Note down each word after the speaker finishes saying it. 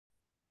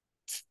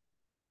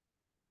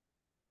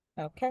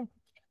Okay.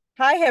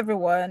 Hi,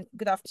 everyone.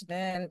 Good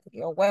afternoon.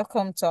 You're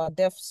welcome to our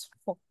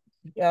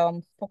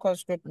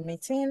focus group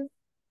meeting.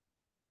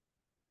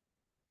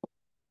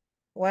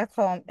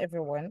 Welcome,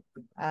 everyone.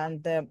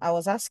 And I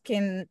was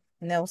asking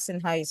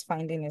Nelson how he's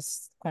finding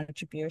his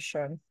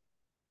contribution.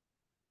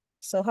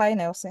 So, hi,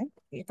 Nelson.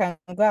 You can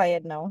go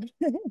ahead now.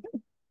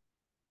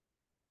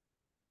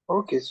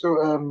 Okay,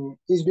 so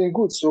it's been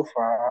good so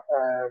far.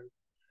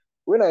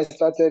 When I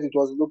started, it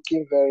was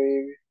looking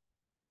very,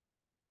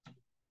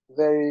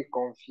 very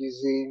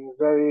confusing,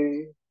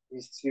 very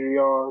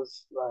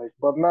mysterious.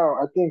 But now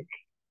I think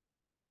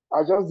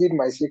I just did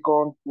my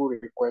second pull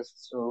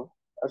request, so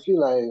I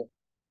feel like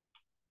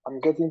I'm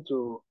getting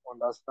to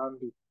understand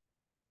it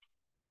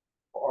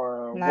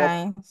or what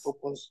Nice.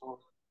 open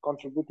source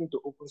contributing to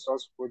open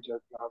source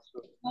project now.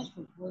 So I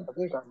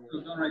think I'm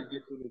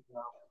getting it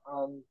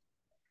now, and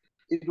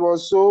it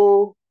was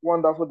so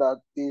wonderful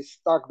that the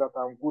stack that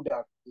I'm good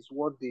at is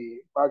what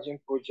the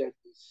badging project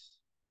is.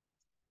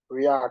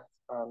 React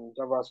and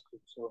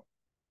JavaScript. So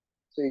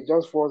it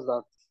just was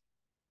that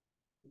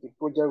the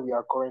project we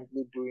are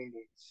currently doing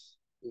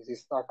is a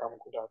stack I'm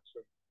good at.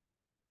 So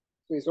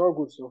it's all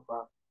good so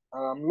far.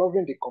 And I'm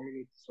loving the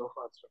community so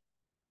far too.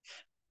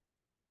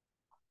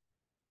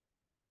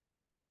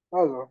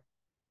 That's all.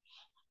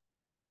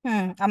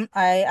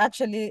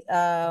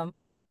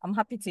 I'm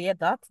happy to hear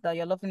that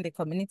you're loving the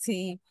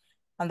community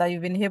and that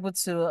you've been able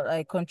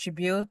to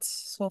contribute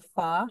so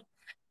far.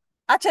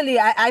 Actually,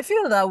 I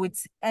feel that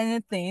with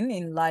anything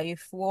in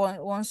life,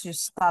 once you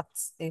start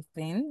a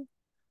thing,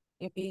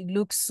 it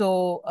looks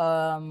so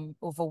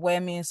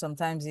overwhelming.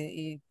 Sometimes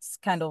it's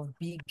kind of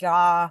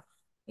bigger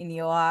in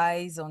your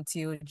eyes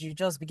until you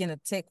just begin to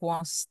take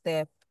one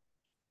step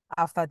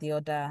after the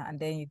other, and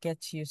then you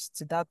get used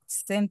to that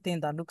same thing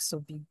that looks so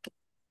big.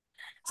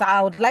 So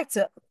I would like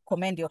to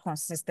commend your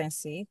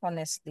consistency,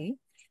 honestly.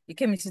 You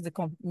came into the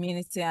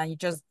community and you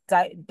just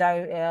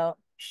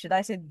should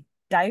I say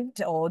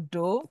dived or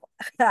dove?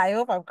 I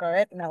hope I'm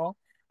correct now.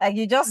 Like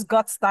you just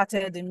got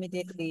started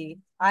immediately.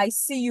 I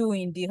see you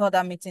in the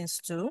other meetings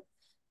too,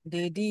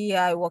 the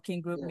DEI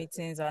working group Yeah,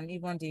 meetings and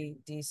even the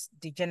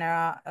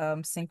general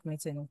sync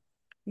meeting,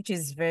 which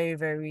is very,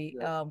 very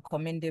yeah,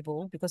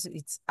 commendable because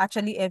it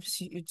actually helps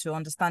you to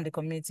understand the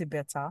community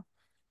better,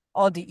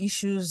 all the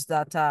issues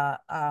that are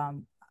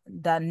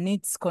that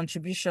needs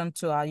contribution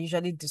to are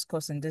usually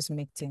discussed in these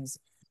meetings.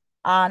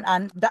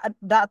 And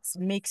that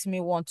makes me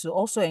want to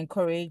also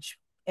encourage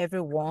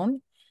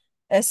everyone,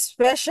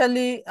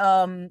 especially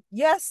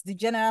yes, the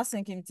general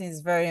thinking meeting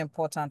is very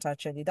important.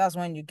 Actually, that's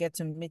when you get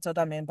to meet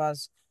other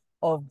members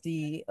of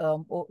the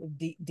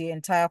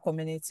entire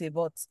community.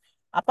 But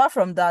apart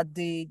from that,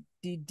 the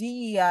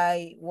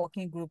DEI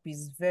working group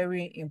is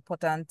very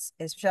important,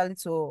 especially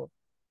to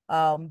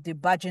the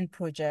badging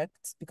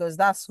project, because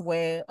that's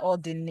where all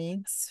the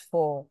needs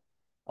for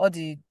all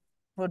the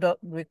product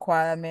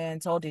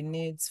requirements, all the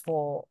needs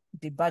for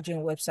the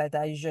badging website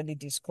are usually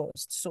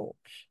discussed. So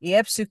it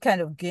helps you kind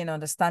of gain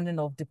understanding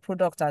of the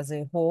product as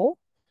a whole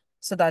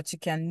so that you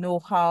can know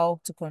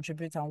how to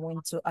contribute and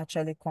when to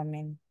actually come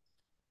in.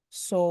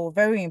 So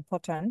very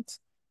important.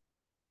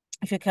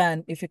 If you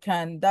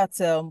can,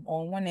 that's on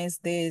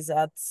Wednesdays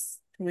at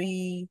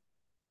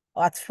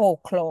 4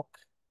 o'clock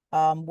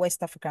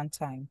West African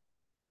time.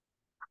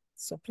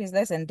 So please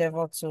let's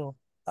endeavor to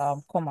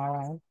come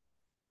around.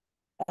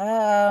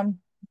 Um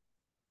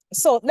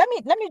so let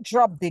me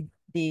drop the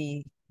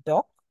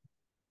doc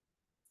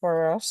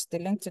for us, the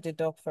link to the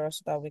doc for us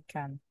so that we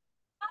can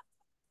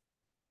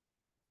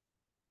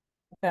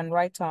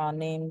write our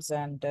names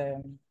and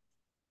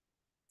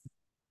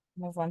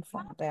move on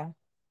from there.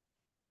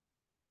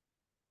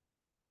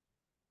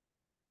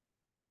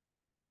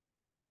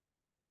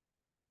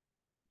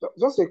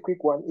 Just a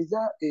quick one. Is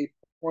there a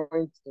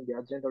point in the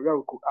agenda where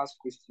we could ask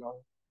questions?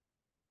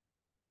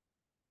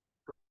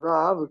 Well,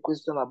 I have a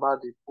question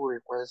about the pull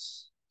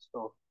request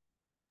stuff.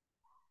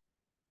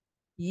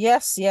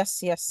 Yes,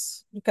 yes,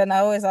 yes. You can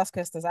always ask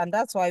questions, and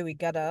that's why we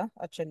gather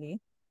actually,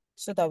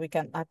 so that we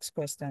can ask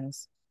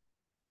questions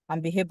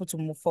and be able to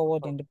move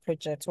forward in the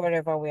project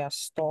wherever we are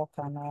stuck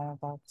and all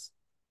that.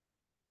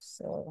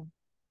 So,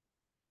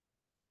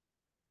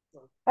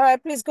 all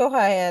right, please go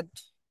ahead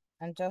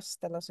and just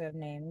tell us your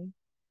name.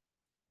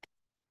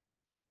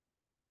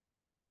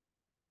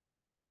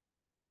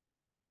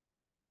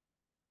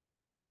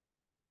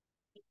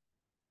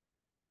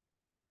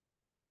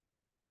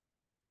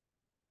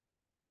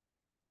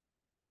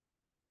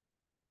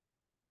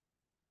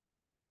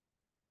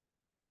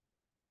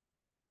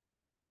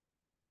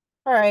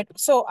 All right,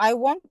 so I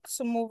want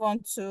to move on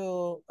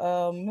to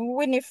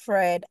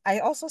Winifred. I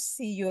also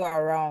see you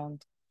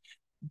around.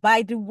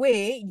 By the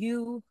way,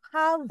 you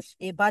have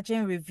a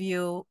badging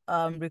review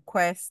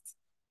request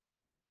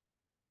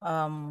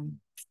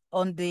um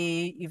on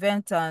the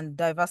event and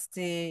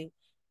diversity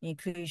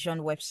inclusion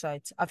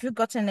website. Have you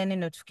gotten any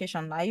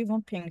notification? I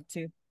even pinged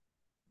you.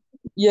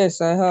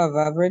 Yes, I have.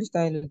 I've already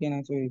started looking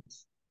into it.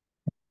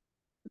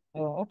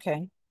 Oh,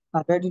 okay.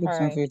 I've already All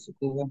looked into right. it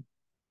today.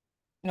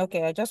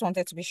 Okay, I just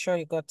wanted to be sure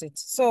you got it.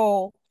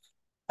 So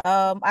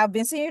I've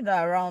been seeing it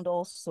around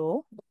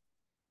also.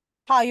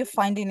 How are you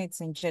finding it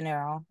in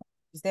general?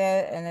 Is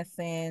there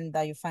anything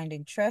that you find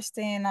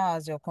interesting? How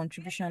has your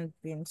contribution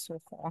been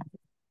so far?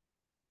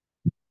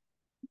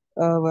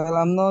 Well,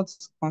 I'm not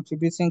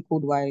contributing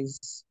code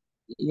wise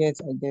yet,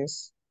 I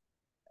guess.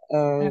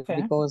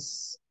 Okay.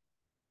 Because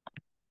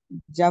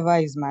Java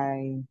is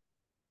my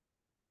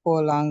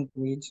core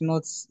language,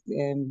 not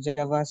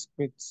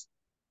JavaScript.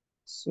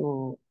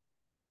 So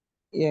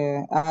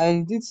yeah,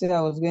 I did say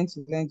I was going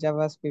to learn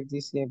JavaScript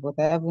this year, but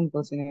I haven't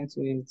gotten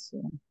into it. So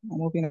I'm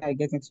hoping I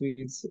get into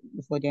it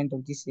before the end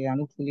of this year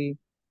and hopefully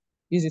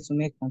use it to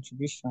make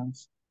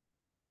contributions,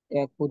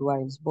 yeah, code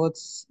wise. But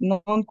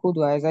non-code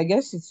wise, I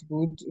guess it's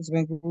good. It's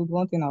been good.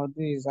 One thing I'll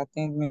do is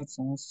attend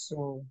meetings.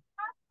 So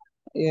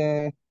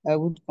yeah, I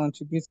would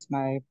contribute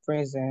my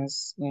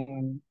presence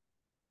in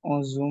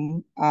on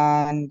Zoom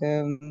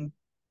and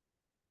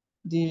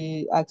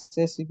the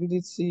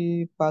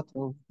accessibility part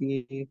of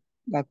the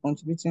like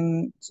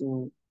contributing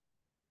to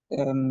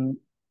um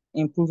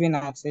improving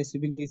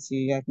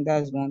accessibility. I think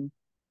that's one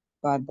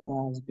part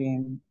that has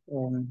been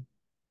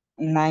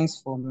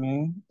nice for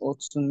me or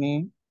to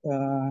me.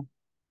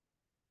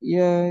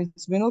 Yeah,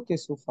 it's been okay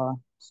so far.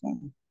 So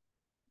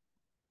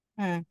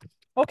Hmm.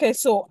 Okay,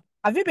 so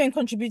have you been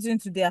contributing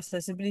to the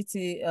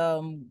accessibility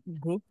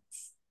group,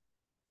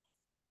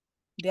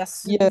 the yeah,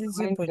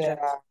 accessibility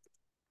project?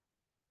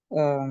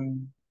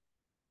 um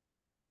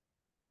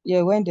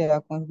when there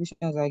are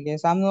contributions, I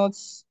guess I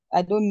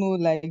don't know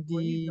like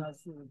the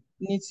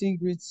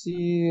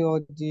nitty-gritty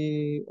or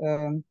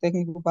the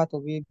technical part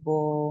of it,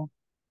 but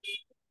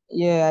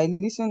yeah, I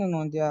listen in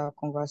on their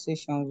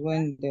conversations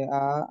when they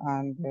are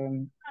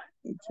and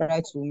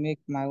try to make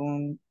my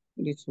own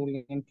little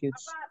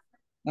inputs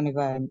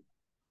whenever I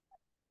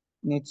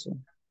need to.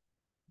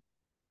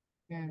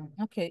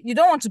 Okay, you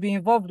don't want to be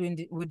involved in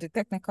with the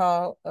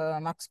technical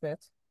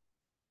aspect.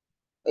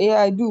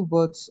 Yeah, I do,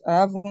 but I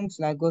haven't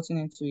like gotten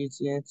into it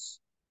yet.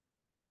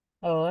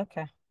 Oh,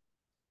 okay.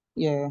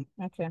 Yeah,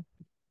 Okay,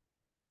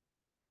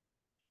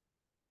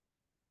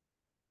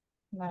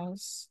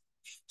 nice.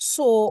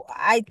 So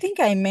I think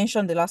I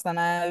mentioned the last time.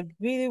 I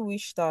really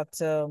wish that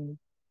the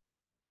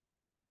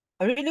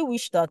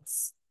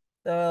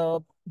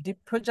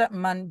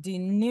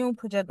new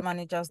project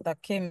managers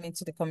that came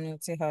into the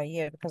community are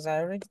here because I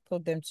already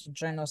told them to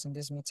join us in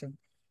this meeting.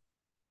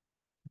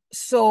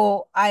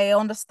 So I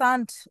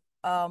understand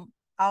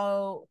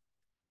how,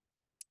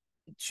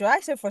 should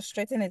I say,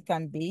 frustrating it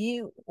can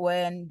be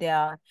when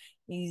there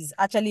is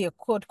actually a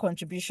code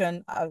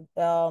contribution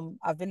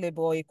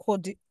available, a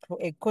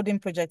coding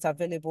project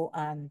available,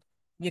 and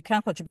you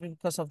can't contribute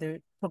because of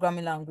the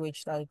programming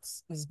language that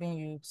is being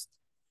used.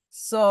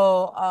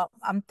 So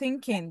I'm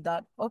thinking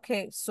that,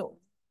 okay, so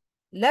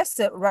let's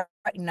say right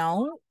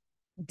now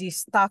the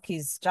stack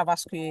is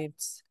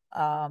JavaScript,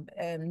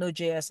 and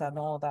Node.js and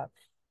all that.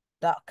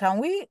 That can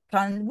we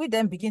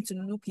then begin to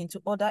look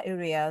into other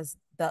areas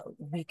that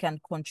we can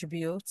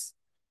contribute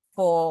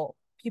for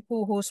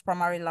people whose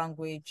primary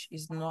language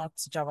is not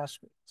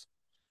JavaScript,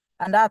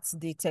 and that's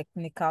the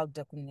technical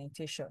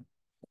documentation.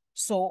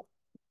 So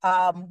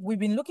we've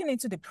been looking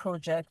into the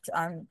project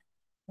and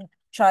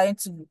trying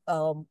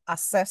to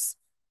assess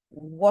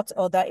what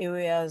other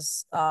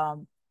areas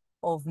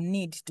of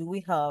need do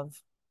we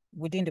have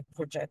within the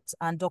project,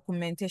 and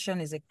documentation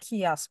is a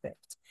key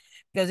aspect,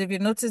 because if you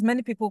notice,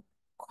 many people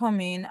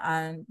come in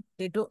and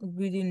they don't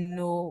really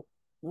know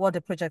what the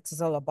project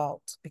is all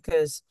about,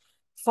 because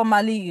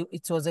formally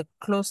it was a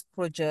closed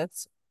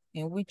project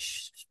in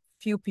which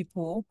few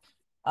people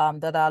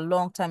that are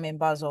long-time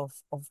members of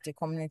the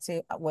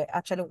community were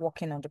actually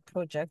working on the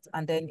project,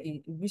 and then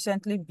it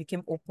recently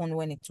became open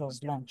when it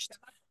was launched.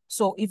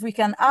 So if we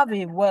can have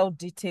a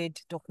well-detailed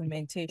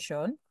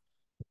documentation,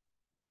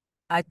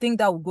 I think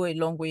that will go a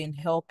long way in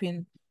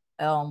helping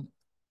um,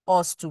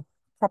 us to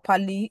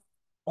properly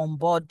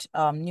onboard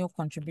new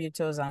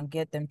contributors and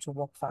get them to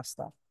work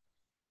faster.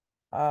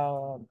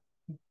 Uh,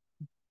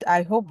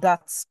 I hope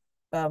that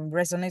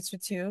resonates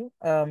with you,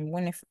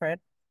 Winifred.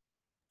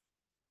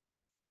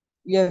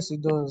 yes,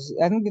 it does.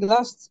 I think the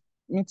last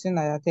meeting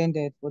I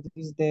attended for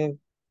this dev,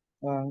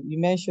 you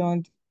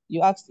mentioned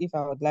you asked if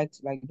I would like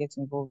to like get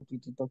involved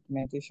with the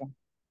documentation,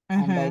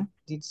 and I Mm-hmm.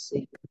 did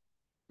say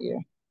yeah.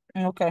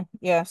 Okay,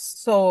 yes.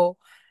 So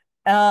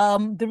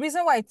the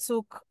reason why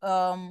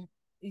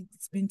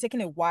it's been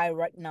taking a while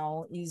right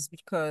now is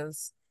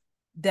because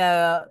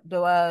there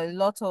were a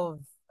lot of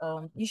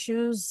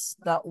issues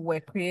that were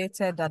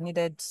created that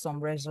needed some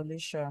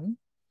resolution.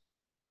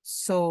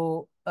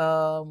 So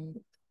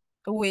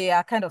we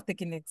are kind of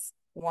taking it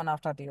one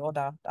after the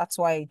other. That's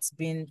why it's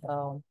been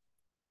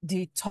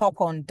the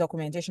talk on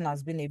documentation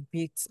has been a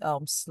bit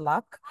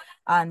slack.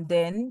 And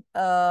then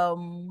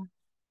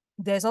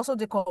there's also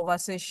the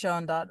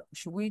conversation that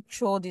should we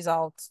throw this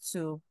out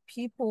to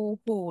people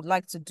who would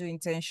like to do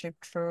internship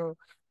through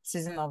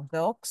Season of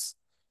Docs,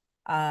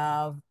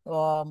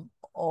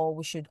 or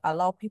we should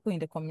allow people in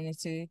the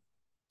community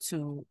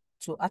to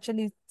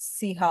actually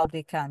see how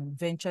they can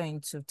venture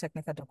into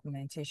technical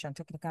documentation,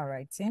 technical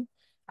writing,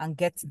 and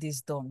get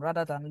this done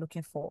rather than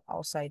looking for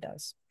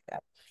outsiders. Yeah.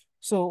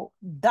 So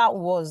that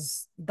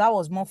was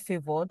more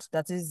favored.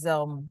 That is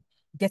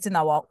getting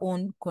our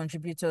own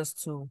contributors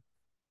to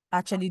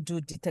actually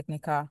do the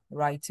technical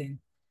writing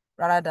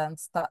rather than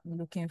start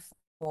looking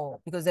for,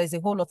 because there's a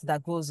whole lot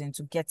that goes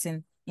into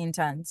getting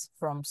interns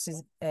from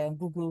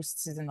Google's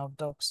season of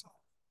docs,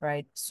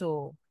 right?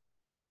 So,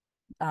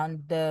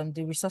 and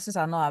the resources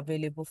are not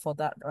available for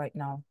that right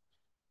now.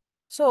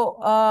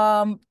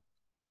 So,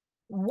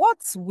 what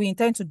we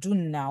intend to do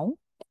now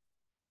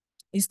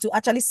is to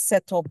actually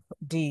set up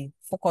the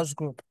focus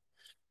group.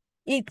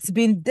 It's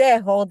been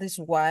there all this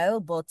while,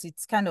 but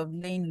it's kind of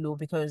laying low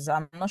because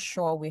I'm not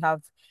sure we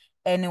have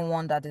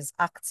anyone that is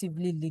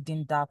actively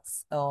leading that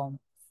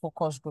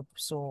focus group.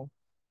 So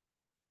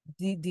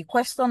the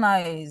question now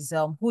is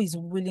who is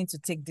willing to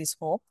take this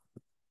up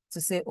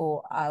to say,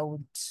 oh, I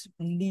would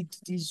lead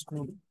this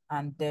group,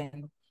 and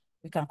then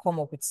we can come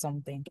up with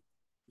something.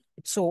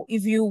 So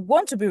if you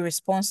want to be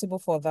responsible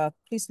for that,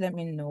 please let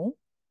me know.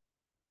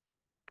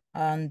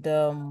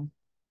 And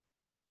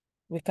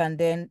we can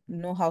then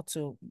know how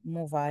to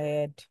move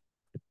ahead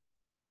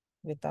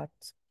with that.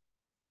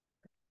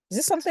 Is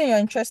this something you're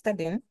interested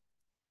in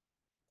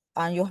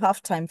and you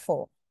have time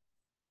for?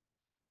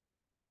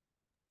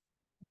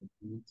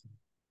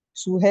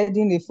 To head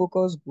in a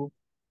focus group.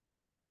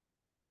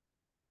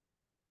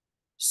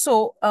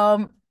 So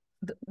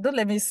don't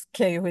let me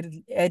scare you with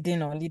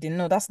heading or leading.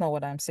 No, that's not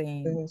what I'm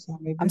saying. Yes,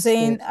 I'm a I'm bit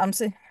saying scared. I'm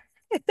saying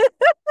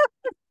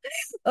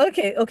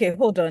okay,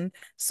 hold on.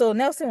 So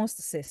Nelson wants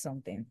to say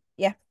something.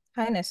 Yeah.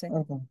 Hi, Nelson.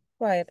 Okay.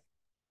 Go ahead.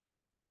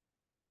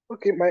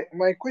 Okay,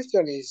 my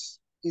question is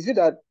it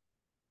that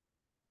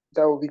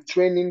there will be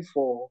training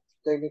for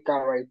technical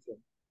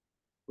writing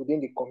within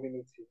the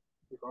community?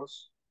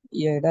 Because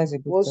Yeah, that's a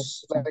good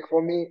most, question. like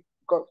for me,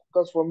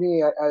 because for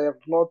me, I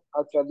have not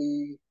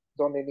actually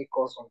done any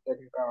course on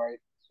technical writing.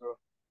 So,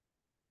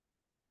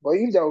 but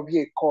if there will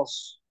be a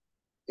course,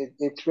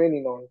 a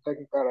training on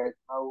technical writing,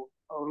 I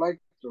would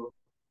like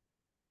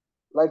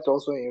to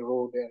also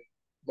enroll,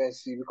 then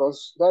see,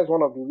 because that is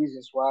one of the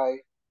reasons why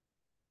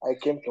I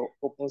came to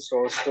open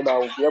source, so that I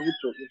will be able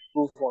to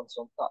improve on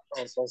some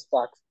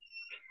stacks.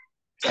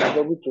 So I'll be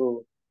able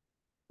to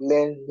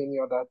learn many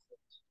other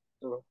things.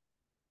 So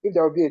if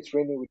there will be a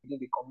training within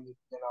the community,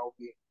 then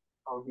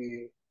I'll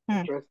be Hmm.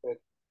 interested.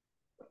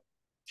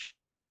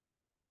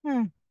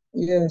 Hmm.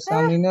 Yes,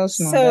 I'm in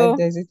Nelson, right? So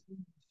There's it.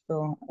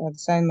 So I'll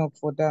sign up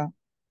for that.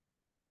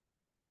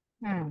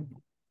 hmm.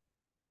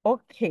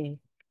 Okay.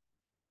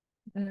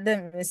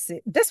 Let me see.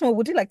 Desmond,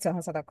 would you like to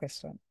answer that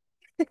question?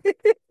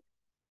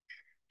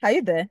 Are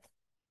you there?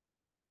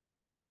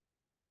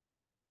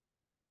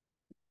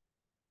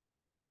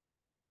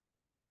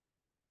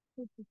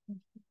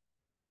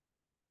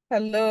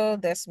 Hello,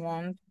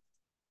 Desmond.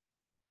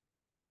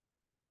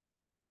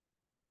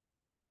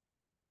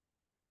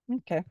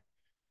 Okay.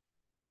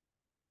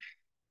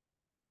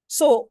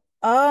 So,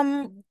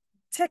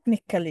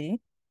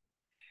 technically,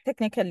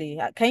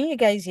 can you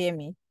guys hear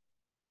me?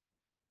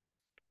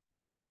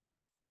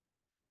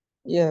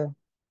 Yeah,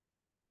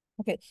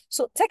 Okay.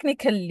 So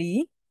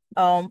technically,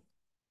 um,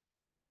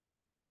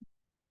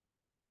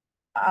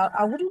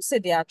 I wouldn't say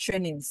they are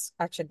trainings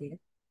actually.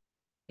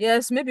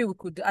 Yes, maybe we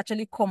could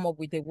actually come up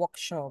with a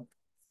workshop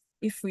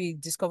if we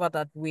discover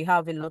that we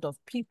have a lot of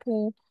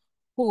people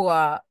who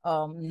are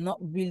not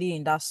really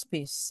in that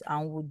space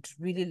and would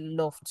really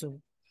love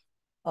to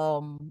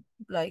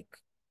like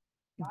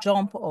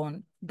jump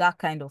on that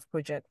kind of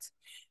project.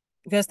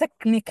 Because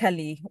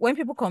technically, when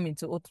people come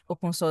into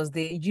open source,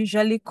 they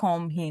usually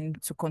come in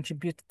to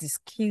contribute the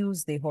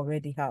skills they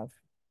already have,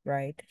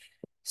 right?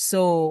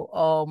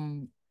 So,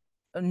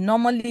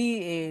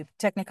 normally a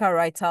technical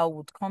writer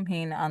would come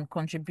in and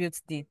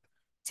contribute the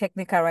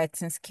technical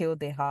writing skill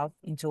they have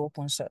into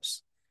open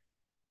source.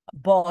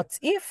 But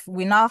if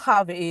we now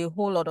have a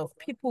whole lot of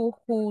people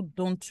who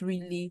don't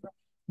really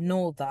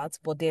know that,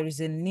 but there is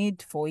a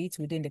need for it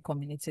within the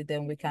community,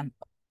 then we can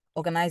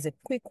organize a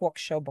quick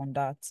workshop on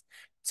that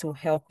to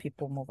help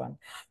people move on.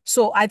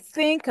 So I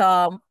think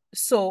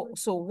so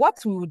what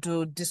we will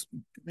do, this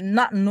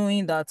not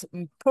knowing that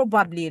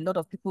probably a lot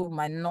of people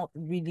might not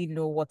really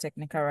know what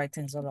technical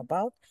writing is all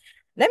about.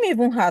 Let me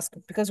even ask,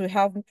 because we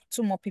have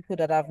two more people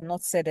that have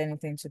not said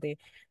anything today.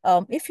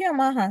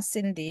 Ifeoma and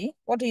Cindy,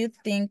 what do you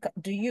think?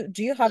 Do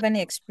you have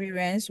any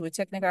experience with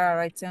technical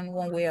writing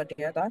one way or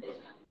the other?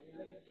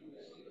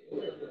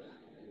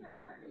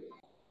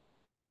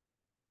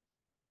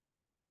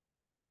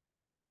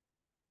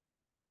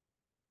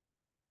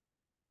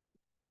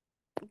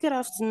 Good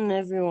afternoon,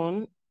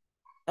 everyone.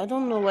 I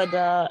don't know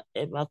whether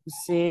I could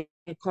say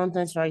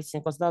content writing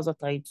because that's what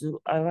I do.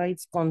 I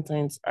write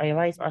content, I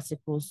write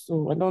articles,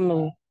 so I don't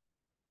know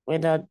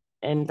whether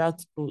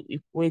that could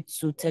equate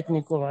to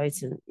technical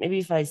writing. Maybe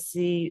if I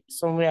see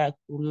somewhere I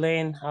could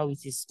learn how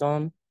it is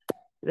done,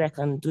 maybe I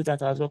can do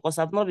that as well. Because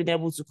I've not been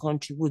able to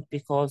contribute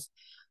because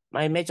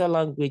my major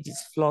language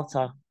is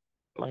Flutter.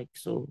 Like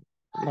so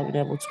I've not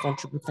been able to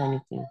contribute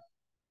anything.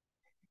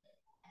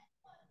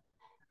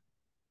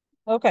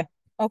 Okay,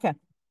 okay.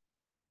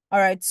 All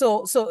right.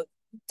 So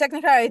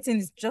technical writing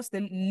is just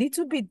a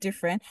little bit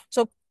different.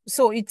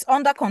 So it's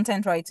under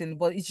content writing,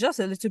 but it's just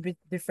a little bit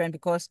different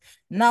because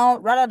now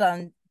rather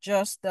than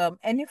just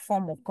any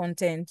form of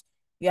content,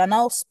 you are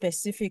now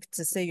specific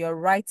to say you're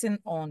writing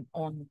on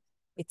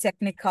a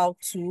technical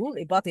tool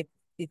about a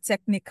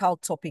technical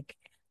topic.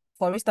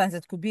 For instance,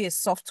 it could be a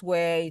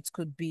software, it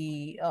could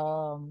be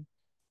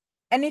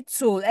any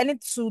tool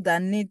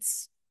that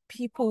needs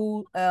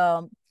people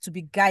to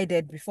be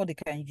guided before they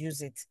can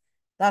use it.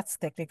 That's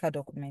technical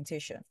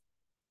documentation.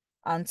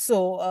 And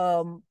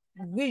so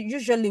we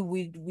usually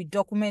we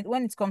document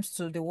when it comes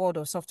to the world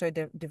of software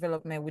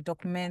development, we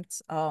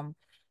document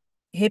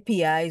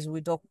APIs,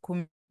 we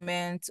document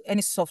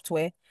any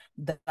software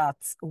that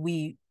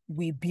we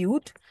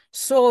build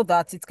so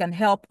that it can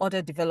help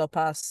other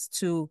developers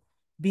to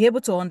be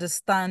able to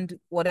understand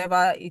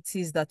whatever it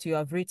is that you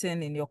have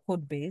written in your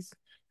code base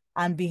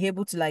and be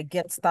able to like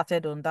get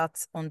started on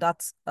that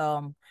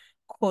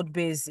code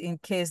base in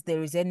case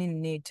there is any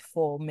need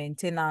for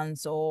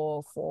maintenance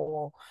or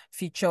for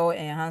feature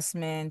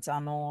enhancement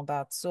and all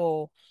that.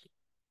 So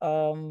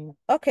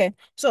okay.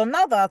 So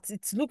now that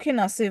it's looking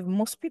as if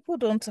most people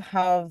don't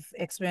have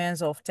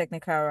experience of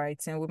technical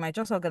writing, we might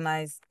just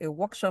organize a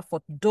workshop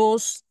for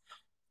those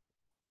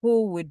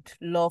who would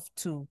love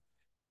to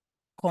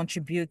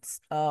contribute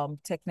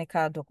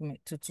technical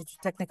to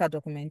technical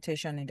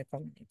documentation in the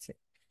community.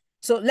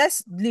 So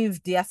let's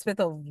leave the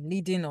aspect of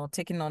leading or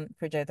taking on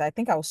project. I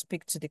think I'll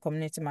speak to the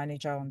community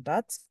manager on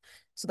that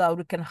so that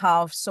we can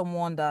have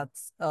someone that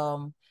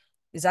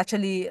is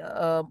actually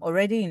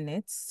already in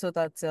it so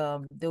that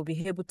they'll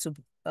be able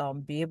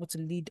to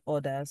lead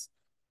others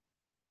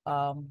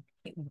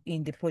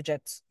in the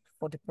project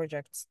for the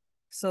project.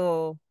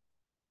 So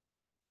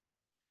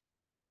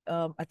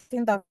I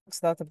think that's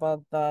that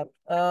about that.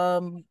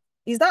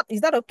 Is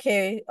that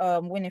okay,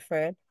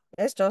 Winifred?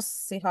 Let's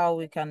just see how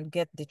we can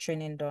get the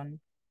training done.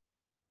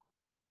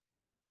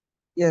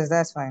 Yes,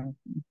 that's fine.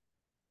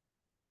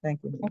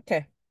 Thank you.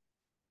 Okay.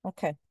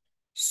 Okay.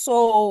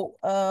 So,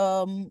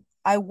 so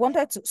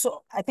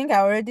I think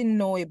I already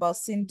know about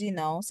Cindy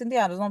now. Cindy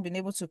has not been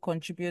able to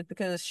contribute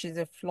because she's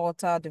a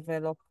Flutter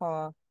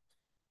developer.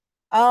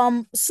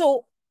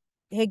 So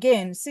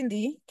again,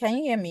 Cindy, can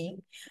you hear me?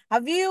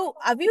 Have you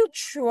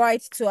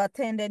tried to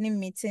attend any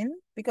meeting?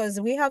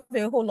 Because we have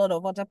a whole lot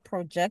of other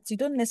projects. You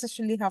don't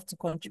necessarily have to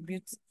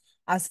contribute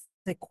as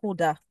a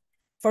coder.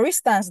 For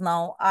instance,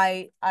 now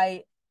I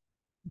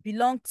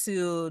belong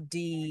to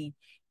the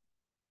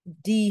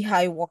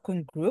DI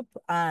working group,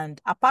 and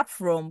apart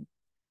from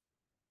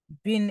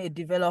being a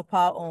developer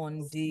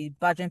on the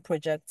badging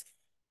project,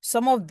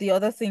 some of the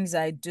other things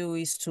I do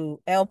is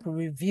to help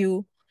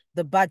review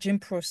the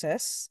badging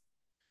process.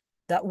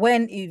 That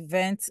when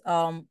events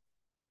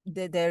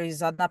there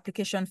is an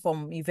application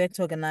from event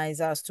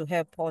organizers to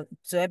help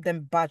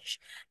them batch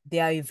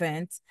their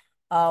event.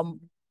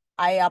 Um,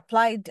 I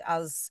applied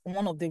as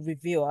one of the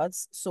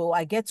reviewers, so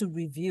I get to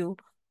review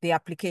the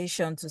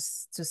application to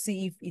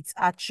see if it's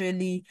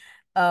actually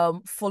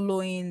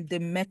following the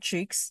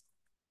metrics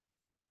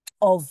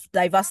of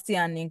diversity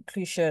and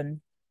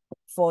inclusion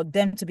for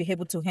them to be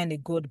able to earn a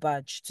gold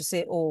badge to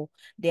say, oh,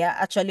 they are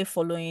actually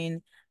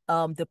following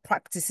the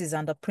practices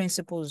and the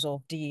principles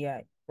of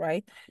DEI,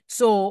 right?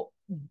 So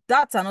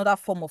that's another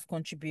form of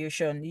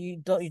contribution.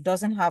 It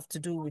doesn't have to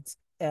do with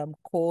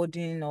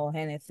coding or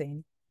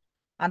anything.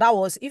 And that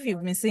was, if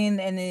you've been seeing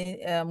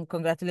any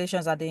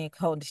congratulations I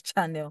think on the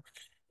channel,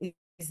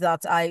 is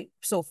that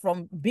so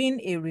from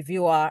being a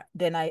reviewer,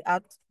 then I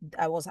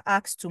was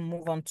asked to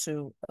move on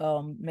to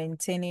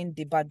maintaining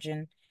the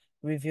badging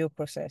review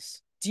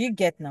process. Do you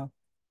get now?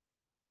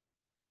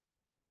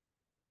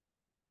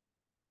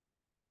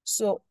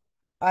 So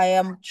I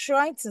am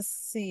trying to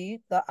see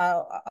that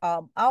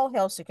how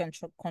else you can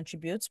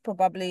contribute.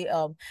 Probably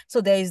so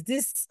there is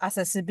this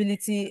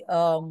accessibility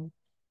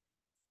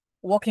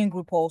working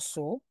group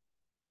also,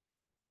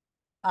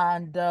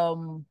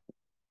 and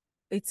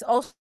it's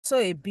also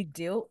a big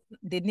deal.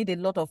 They need a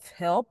lot of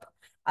help.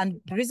 And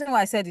the reason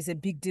why I said it's a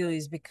big deal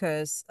is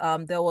because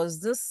there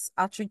was this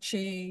outreach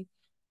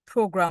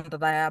program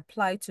that I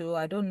applied to.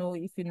 I don't know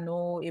if you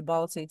know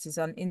about it. It's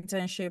an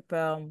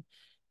internship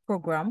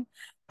program.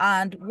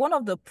 And one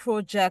of the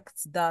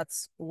projects that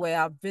were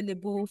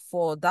available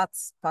for that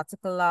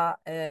particular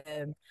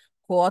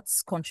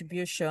cohort's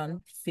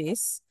contribution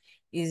phase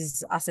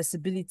is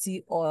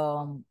accessibility,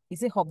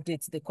 is it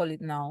updates they call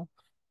it now?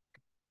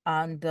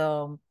 And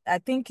I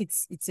think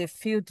it's a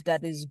field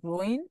that is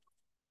growing,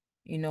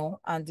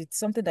 and it's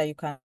something that you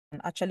can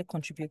actually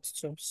contribute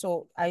to.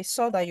 So I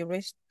saw that you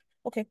raised.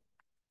 Okay,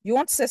 you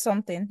want to say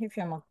something, if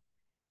you're not.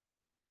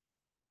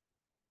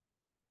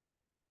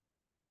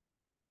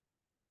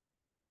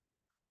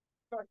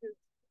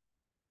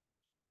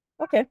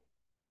 Okay.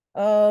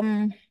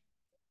 Um,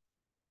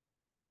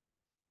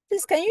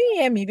 please, can you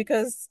hear me?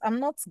 Because I'm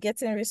not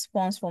getting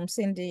response from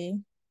Cindy.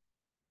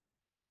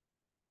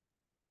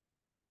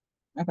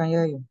 I can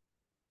hear you.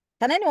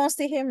 Can anyone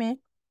still hear me?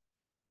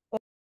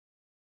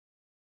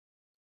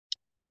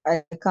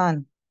 I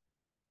can.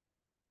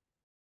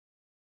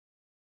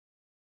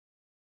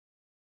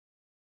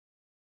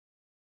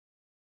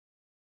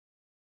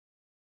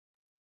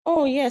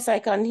 Oh, yes, I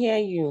can hear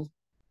you.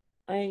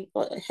 I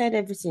heard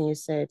everything you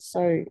said.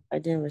 Sorry, I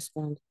didn't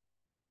respond.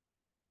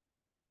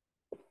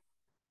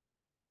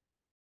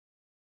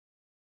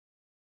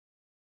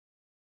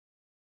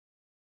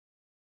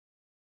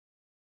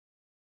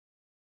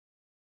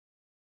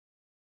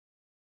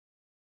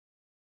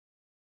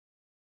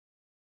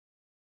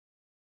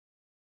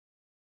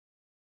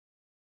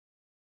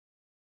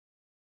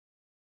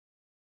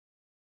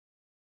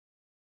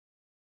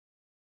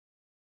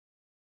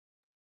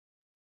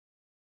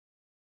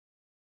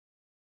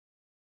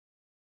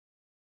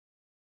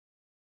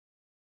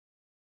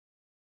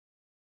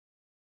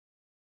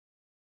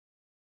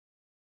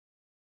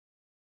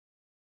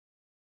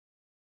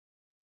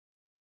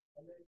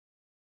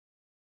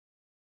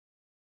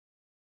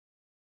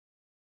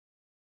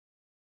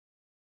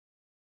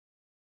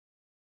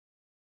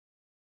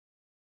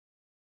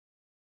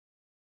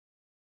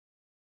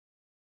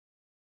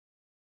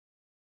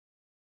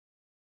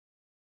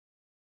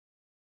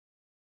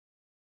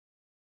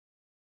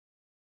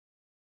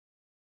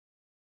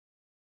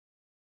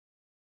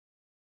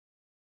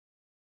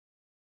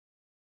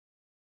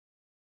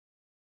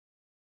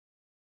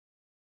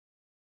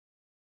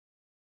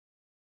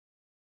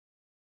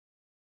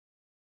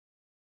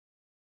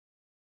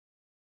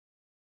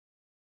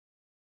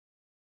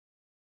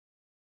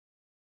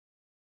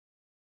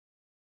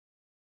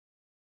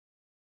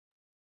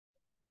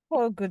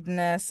 Oh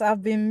goodness,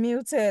 I've been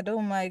muted.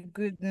 Oh my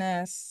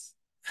goodness.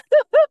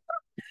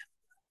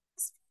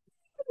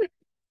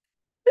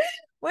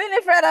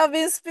 Winifred, I've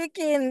been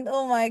speaking.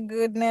 Oh my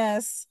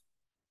goodness.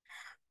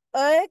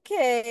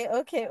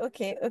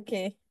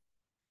 Okay.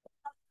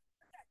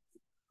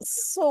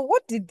 So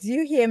what did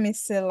you hear me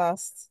say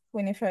last,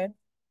 Winifred?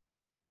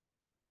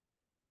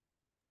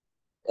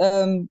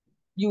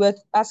 You were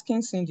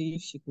asking Cindy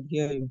if she could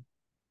hear you.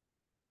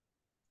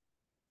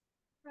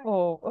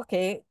 Oh,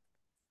 okay.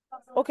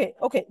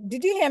 Okay.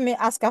 Did you hear me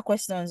ask her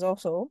questions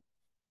also?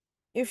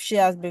 If she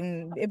has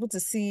been able to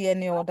see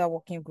any other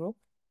working group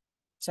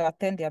to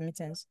attend their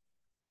meetings?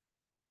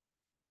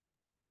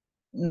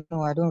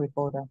 No, I don't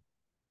recall that.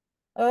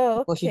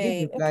 Oh, But she did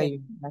okay, reply okay.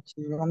 you that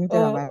she unmuted her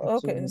Oh, mic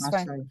okay, to it's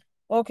fine. answer you.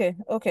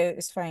 Okay,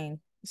 it's fine.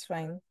 It's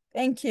fine.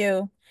 Thank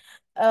you.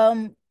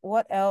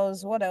 What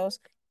else? What else?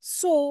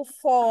 So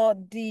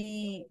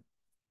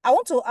I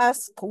want to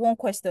ask one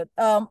question.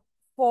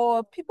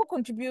 For people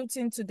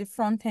contributing to the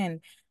front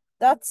end,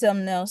 that's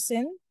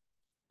Nelson.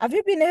 Have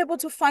you been able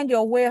to find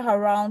your way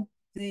around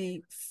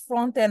the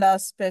front end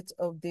aspect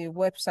of the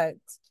website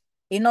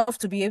enough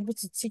to be able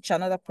to teach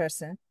another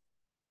person?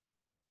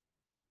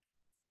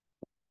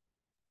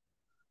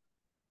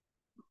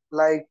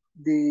 Like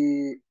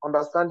the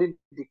understanding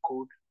the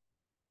code.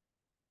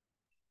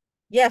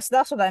 Yes,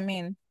 that's what I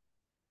mean.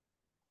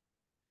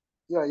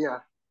 Yeah.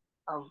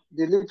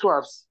 The little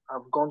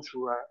I've gone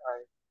through,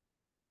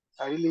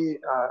 I really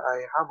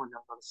I have an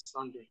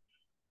understanding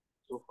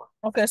so far.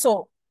 Okay,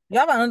 so you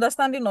have an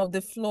understanding of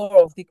the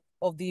flow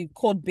of the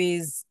code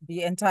base,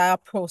 the entire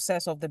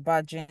process of the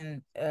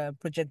badging,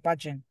 project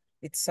badging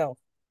itself.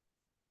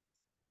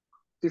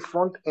 The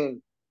front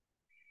end,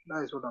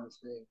 that is what I'm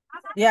saying.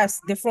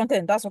 Yes, the front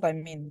end, that's what I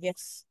mean.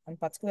 Yes, I'm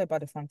particular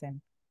about the front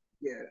end.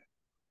 Yeah,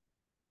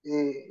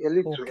 a Okay.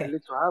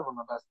 little I have an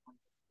understanding.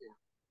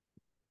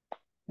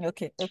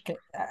 Okay.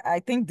 I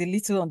think the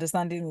little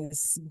understanding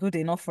is good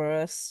enough for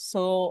us.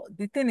 So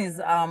the thing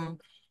is,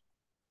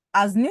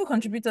 as new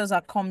contributors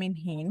are coming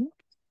in,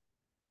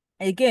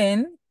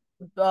 again,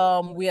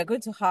 we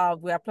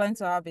are planning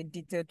to have a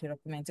detailed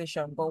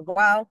documentation, but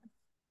while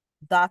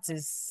that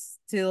is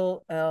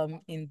still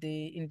in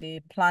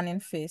the planning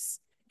phase,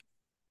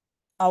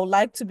 I would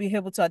like to be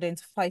able to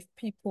identify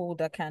people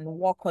that can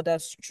walk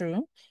others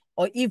through,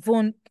 or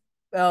even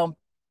um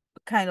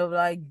kind of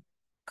like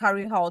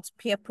carry out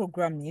peer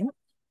programming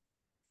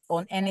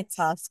on any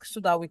task so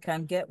that we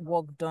can get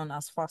work done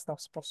as fast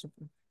as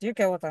possible. Do you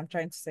get what I'm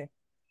trying to say?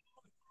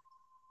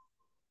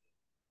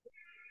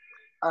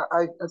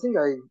 I think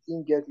I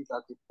didn't get it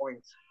at the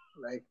point.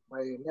 Like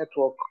my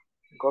network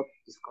got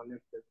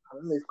disconnected. I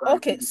don't know if you can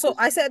Okay, repeat the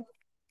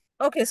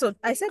question. so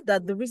I said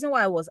that the reason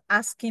why I was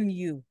asking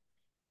you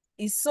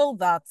is so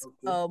that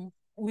Okay.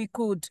 we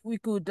could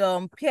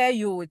pair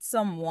you with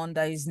someone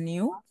that is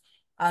new,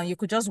 and you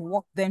could just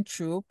walk them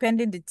through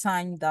pending the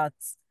time that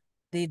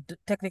the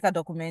technical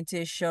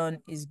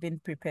documentation is being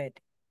prepared.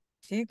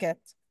 Do you get?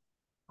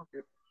 Okay.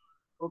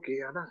 Okay.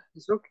 Yeah,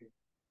 it's okay.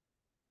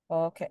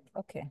 Okay.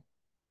 All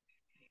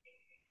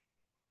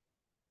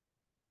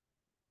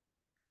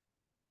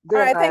Then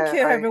right, thank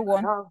you,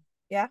 everyone. have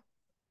Yeah.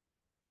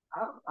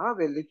 I have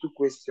a little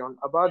question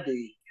about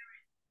the.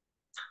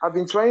 I've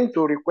been trying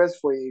to request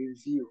for a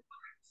review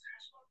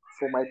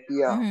for my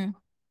PR, Mm-hmm.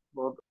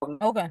 but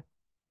Okay.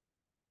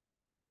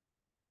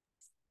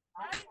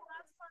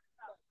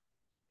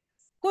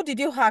 Who did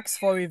you ask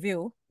for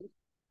review?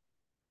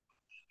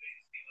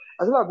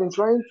 I think I've been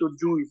trying to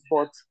do it,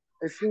 but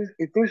it seems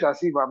as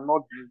if I'm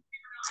not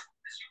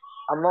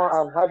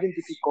having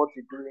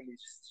difficulty doing it.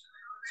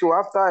 So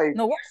after I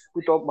No, what?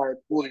 put up my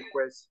pull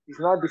request,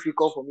 it's not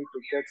difficult for me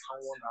to get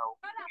someone that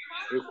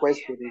will request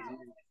to review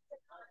it.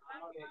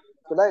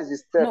 So that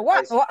is the No,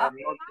 step what? I'm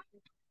not.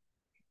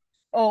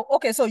 Oh,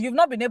 okay. So you've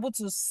not been able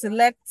to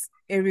select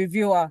a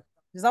reviewer.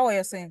 Is that what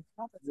you're saying?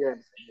 Yes,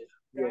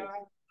 yes.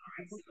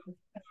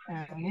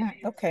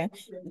 Okay.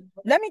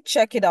 Let me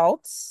check it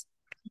out.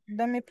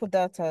 Let me put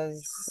that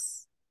as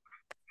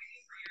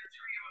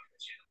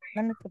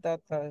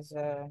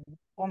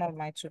one of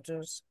my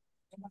to-dos.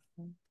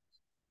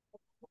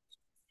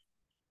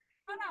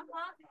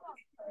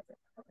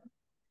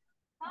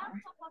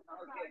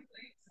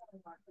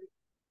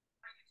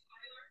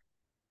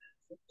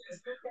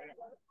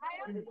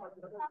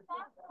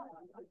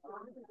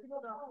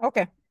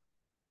 Okay.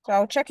 So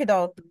I'll check it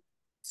out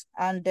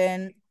and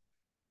then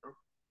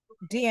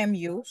DM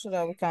you so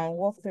that we can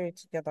walk through it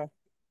together.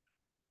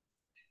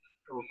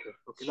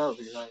 Okay, that would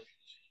be nice.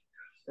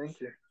 Thank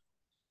you.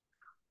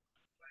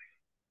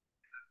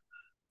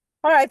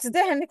 All right. Is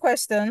there any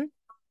question?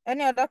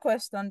 Any other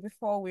question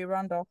before we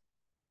round off?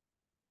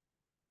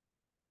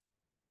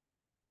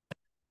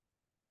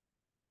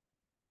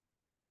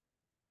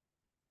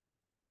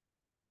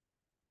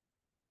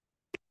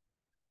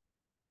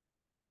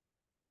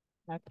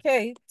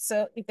 Okay,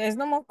 so if there's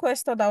no more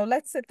question, I would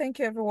like to say thank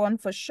you everyone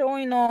for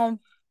showing up.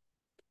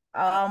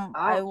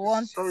 I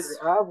want. Sorry,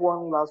 I have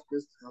one last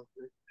question.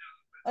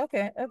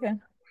 Okay.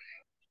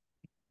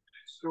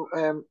 So,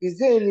 is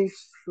there any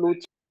flow?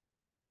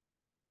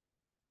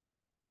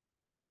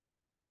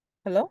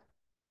 Hello?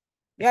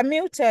 You're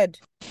muted.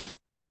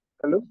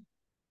 Hello?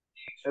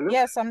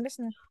 Yes, I'm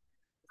listening.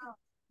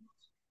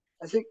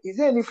 I think is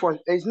there any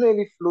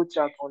flow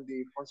chart on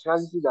the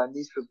functionality that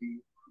needs to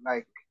be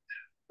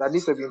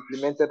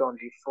implemented on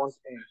the front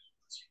end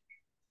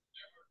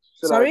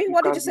so that Sorry, you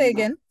what did can you say be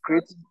again?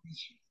 creating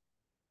issues?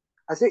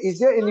 I say, is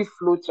there any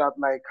flow chart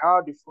like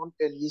how the front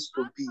end needs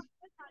to be,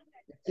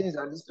 the things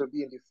that needs to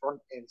be in the front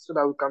end, so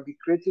that we can be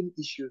creating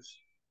issues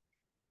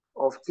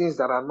of things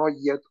that are not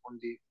yet on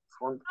the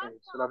front end,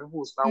 so that people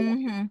will start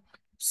working.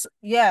 So,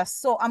 yes,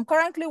 so I'm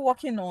currently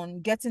working on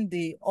getting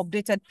the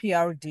updated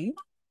PRD.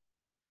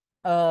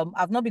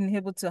 I've not been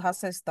able to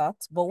access that,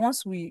 but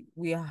once we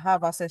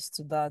have access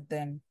to that,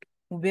 then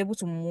we'll be able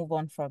to move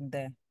on from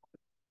there.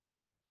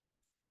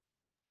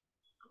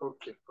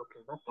 Okay,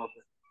 no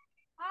problem.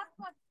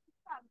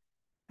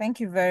 Thank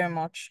you very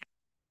much.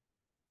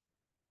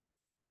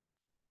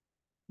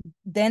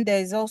 Then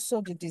there's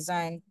also the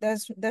design.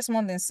 There's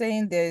more than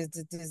saying there's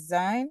the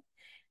design.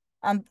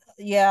 And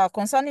yeah,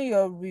 concerning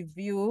your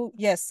review,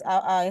 yes,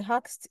 I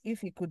asked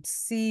if you could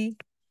see,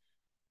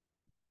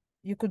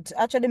 you could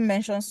actually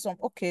mention some,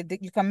 okay,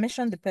 you can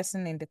mention the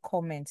person in the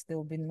comments, they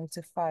will be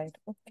notified.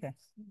 Okay.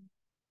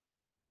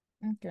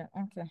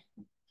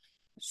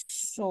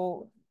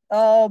 So,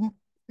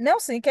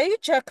 Nelson, can you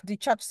check the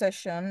chat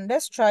session?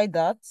 Let's try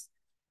that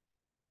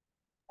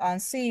and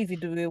see if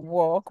it will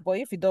work. But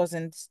if it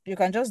doesn't, you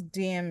can just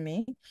DM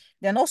me.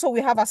 Then also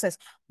we have access.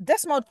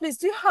 Desmond, please,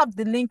 do you have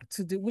the link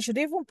to we should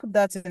even put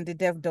that in the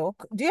dev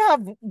doc. Do you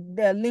have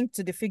the link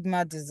to the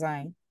Figma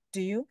design?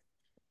 Do you?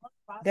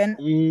 Then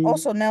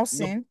also No,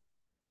 Nelson,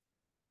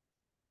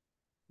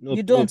 you no,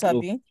 no, don't, no,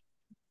 Abby.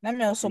 Let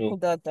me also no.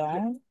 put that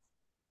down.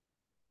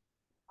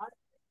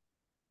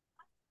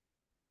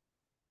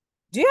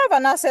 Do you have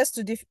an access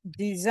to the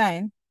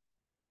design,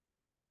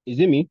 Is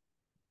it me?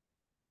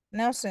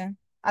 Nelson?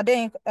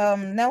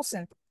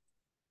 Nelson.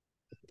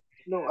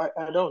 No,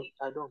 I don't.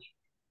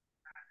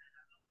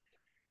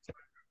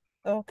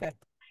 Okay.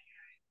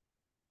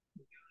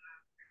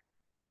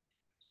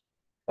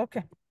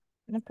 Okay.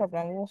 No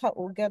problem.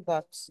 We'll get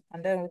that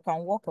and then we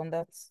can work on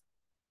that.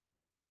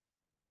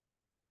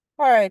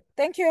 All right.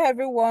 Thank you,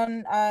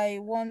 everyone. I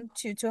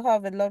want you to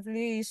have a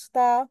lovely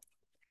Easter.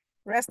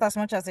 Rest as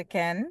much as you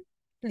can,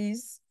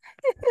 please.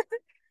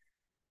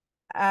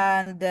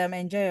 And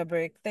enjoy your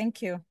break.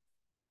 Thank you.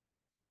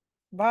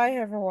 Bye,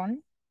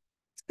 everyone.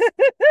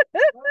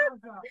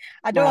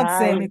 I don't want to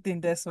say Bye.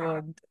 anything this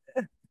one.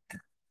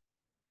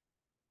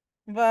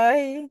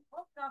 Bye.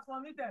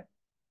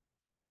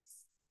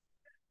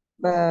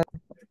 Bye.